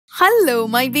Hello,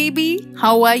 my baby.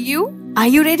 How are you? Are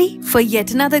you ready for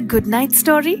yet another good night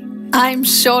story? I'm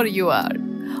sure you are.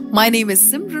 My name is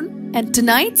Simran, and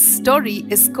tonight's story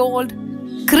is called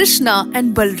Krishna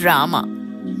and Balrama.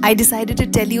 I decided to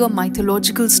tell you a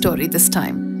mythological story this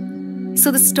time. So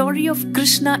the story of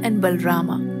Krishna and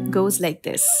Balrama goes like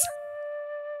this.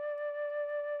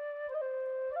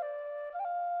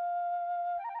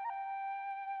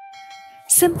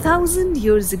 Some 1,000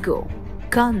 years ago,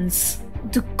 Kans,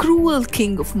 the cruel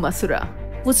king of Mathura,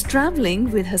 was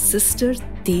traveling with his sister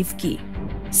Devki.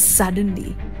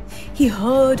 Suddenly, he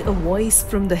heard a voice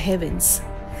from the heavens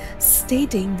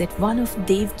stating that one of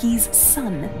Devki's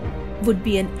son would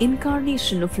be an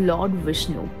incarnation of Lord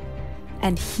Vishnu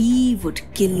and he would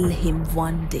kill him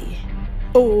one day.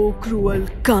 "Oh, cruel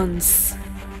Kans,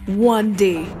 one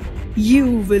day you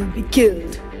will be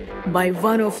killed by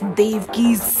one of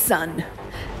Devki's son,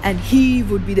 and he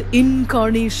would be the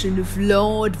incarnation of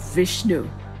Lord Vishnu."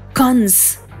 Kans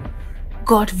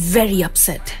got very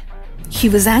upset. He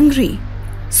was angry.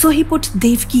 So he put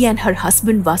Devki and her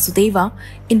husband Vasudeva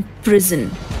in prison.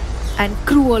 And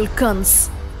cruel Kans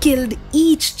killed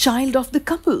each child of the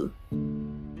couple.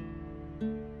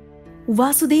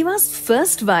 Vasudeva's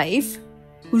first wife,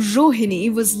 Rohini,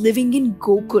 was living in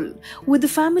Gokul with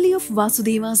the family of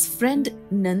Vasudeva's friend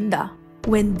Nanda.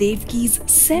 When Devki's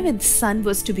 7th son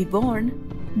was to be born,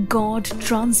 God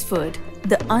transferred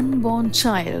the unborn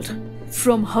child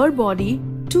from her body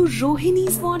to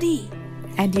Rohini's body.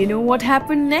 And you know what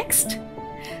happened next?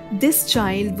 This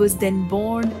child was then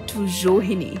born to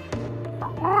Rohini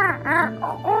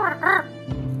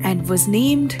and was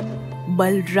named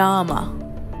Balrama.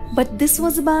 But this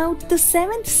was about the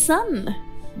 7th son.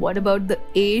 What about the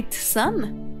 8th son?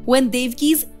 When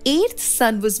Devki's 8th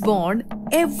son was born,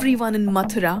 everyone in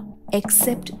Mathura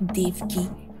except Devki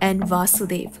and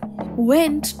Vasudev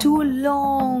went to a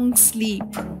long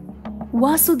sleep.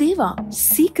 Vasudeva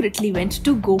secretly went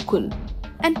to Gokul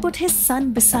and put his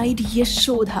son beside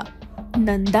Yashodha,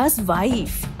 Nanda's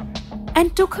wife,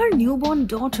 and took her newborn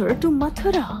daughter to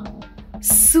Mathura.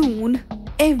 Soon,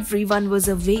 everyone was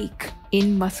awake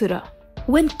in Mathura.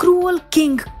 When cruel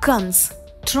King Kans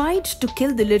tried to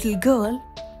kill the little girl,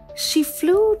 she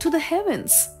flew to the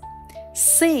heavens,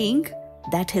 saying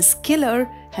that his killer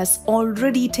has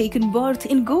already taken birth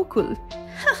in Gokul.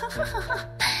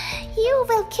 "You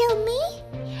will kill me?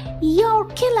 Your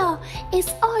killer is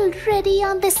already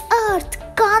on this earth,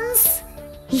 Kans.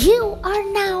 You are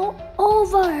now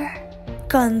over."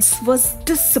 Kans was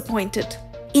disappointed.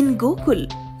 In Gokul,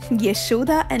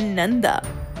 Yashoda and Nanda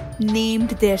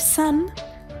named their son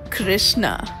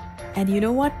Krishna. And you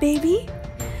know what, baby?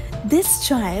 This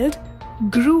child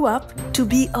grew up to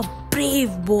be a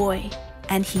brave boy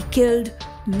and he killed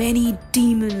many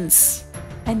demons.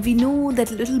 And we know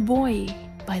that little boy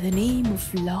by the name of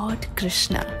Lord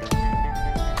Krishna.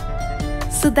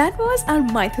 So that was our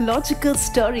mythological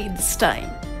story this time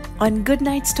on Good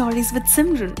Night Stories with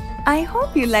Simran. I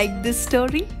hope you liked this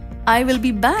story. I will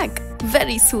be back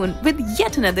very soon with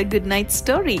yet another good night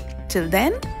story. Till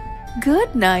then,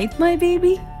 good night, my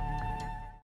baby.